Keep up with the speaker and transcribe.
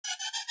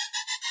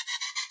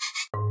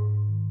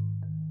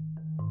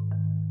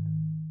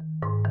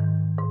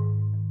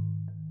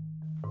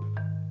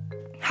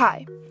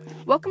Hi,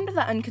 welcome to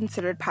the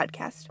Unconsidered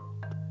podcast.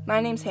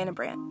 My name's Hannah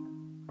Brandt.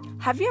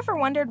 Have you ever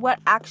wondered what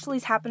actually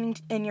is happening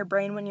in your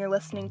brain when you're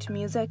listening to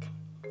music?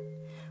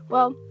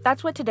 Well,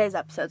 that's what today's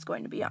episode is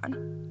going to be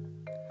on.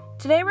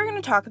 Today we're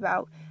going to talk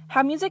about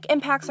how music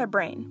impacts our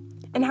brain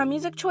and how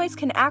music choice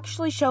can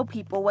actually show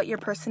people what your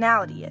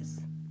personality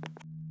is.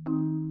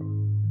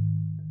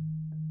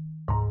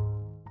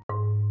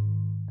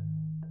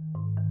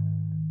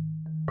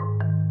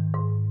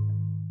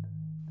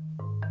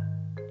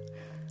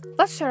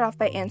 Let's start off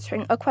by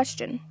answering a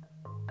question.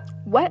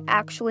 What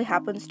actually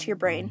happens to your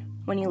brain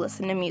when you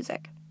listen to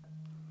music?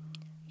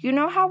 You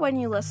know how when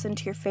you listen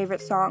to your favorite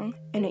song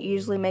and it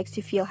usually makes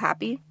you feel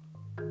happy?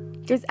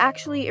 There's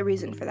actually a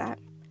reason for that.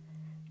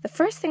 The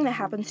first thing that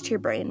happens to your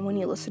brain when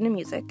you listen to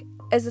music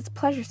is its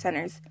pleasure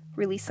centers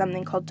release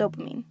something called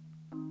dopamine.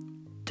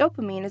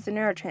 Dopamine is a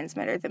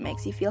neurotransmitter that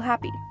makes you feel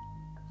happy.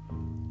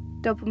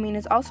 Dopamine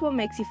is also what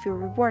makes you feel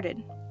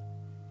rewarded.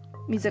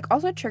 Music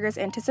also triggers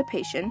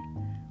anticipation,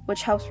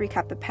 which helps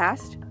recap the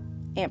past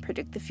and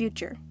predict the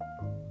future.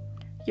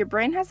 Your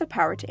brain has the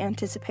power to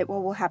anticipate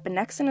what will happen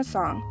next in a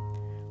song,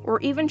 or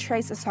even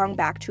trace a song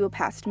back to a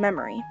past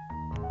memory.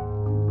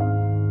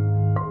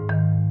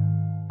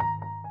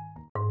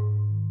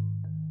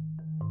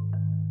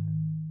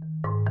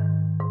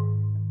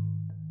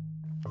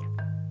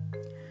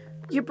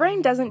 Your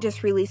brain doesn't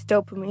just release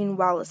dopamine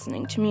while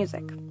listening to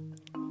music.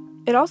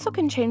 It also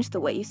can change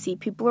the way you see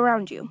people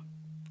around you.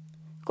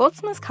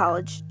 Goldsmiths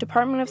College,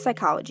 Department of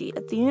Psychology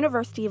at the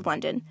University of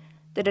London,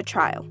 did a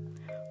trial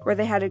where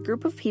they had a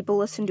group of people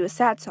listen to a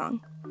sad song,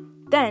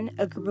 then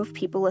a group of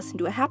people listen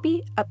to a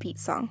happy, upbeat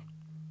song.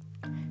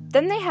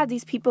 Then they had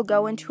these people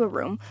go into a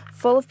room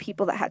full of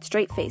people that had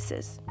straight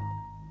faces.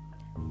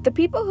 The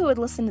people who would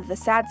listen to the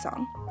sad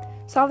song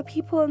saw the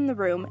people in the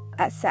room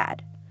as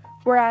sad,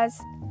 whereas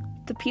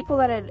the people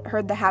that had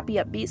heard the happy,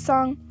 upbeat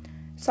song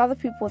saw the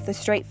people with the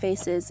straight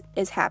faces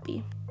as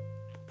happy.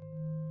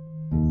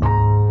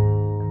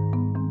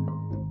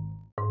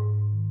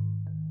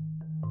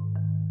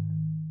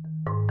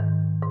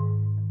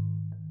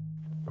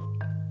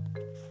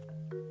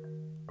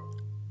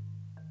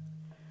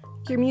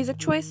 Your music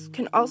choice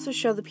can also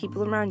show the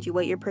people around you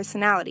what your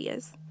personality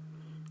is.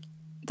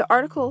 The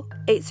article,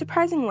 8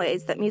 Surprising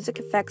Ways That Music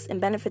Affects and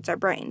Benefits Our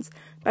Brains,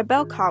 by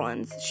Belle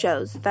Collins,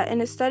 shows that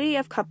in a study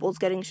of couples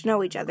getting to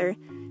know each other,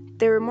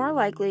 they were more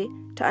likely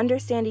to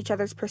understand each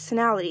other's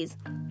personalities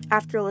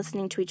after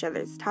listening to each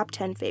other's top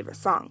 10 favorite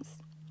songs.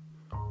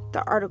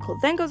 The article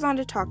then goes on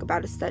to talk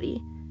about a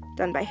study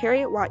done by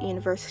Heriot-Watt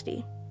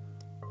University.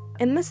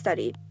 In this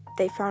study,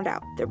 they found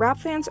out that rap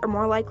fans are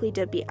more likely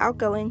to be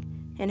outgoing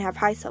and have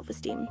high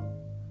self-esteem.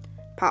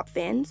 Pop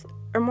fans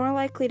are more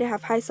likely to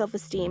have high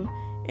self-esteem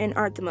and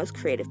aren't the most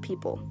creative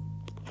people.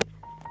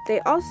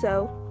 They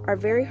also are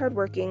very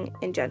hardworking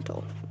and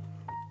gentle.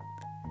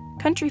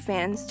 Country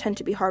fans tend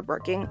to be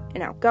hardworking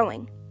and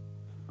outgoing.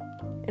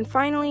 And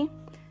finally,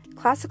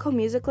 classical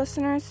music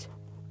listeners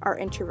are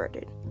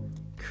introverted,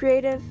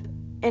 creative,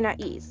 and at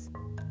ease.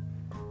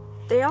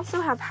 They also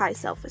have high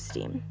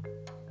self-esteem.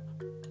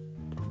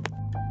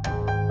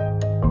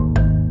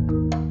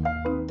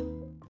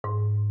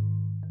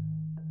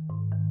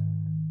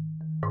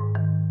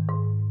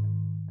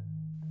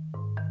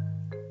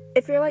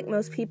 If you're like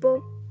most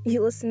people,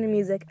 you listen to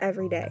music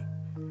every day.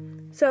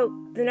 So,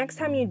 the next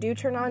time you do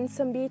turn on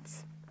some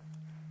beats,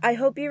 I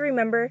hope you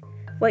remember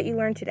what you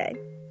learned today.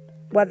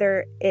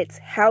 Whether it's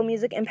how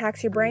music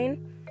impacts your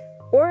brain,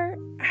 or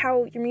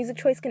how your music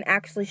choice can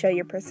actually show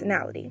your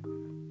personality,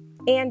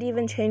 and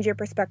even change your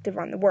perspective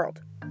on the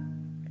world.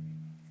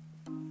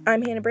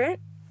 I'm Hannah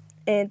Brandt,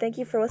 and thank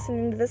you for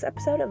listening to this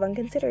episode of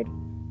Unconsidered.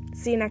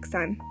 See you next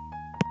time.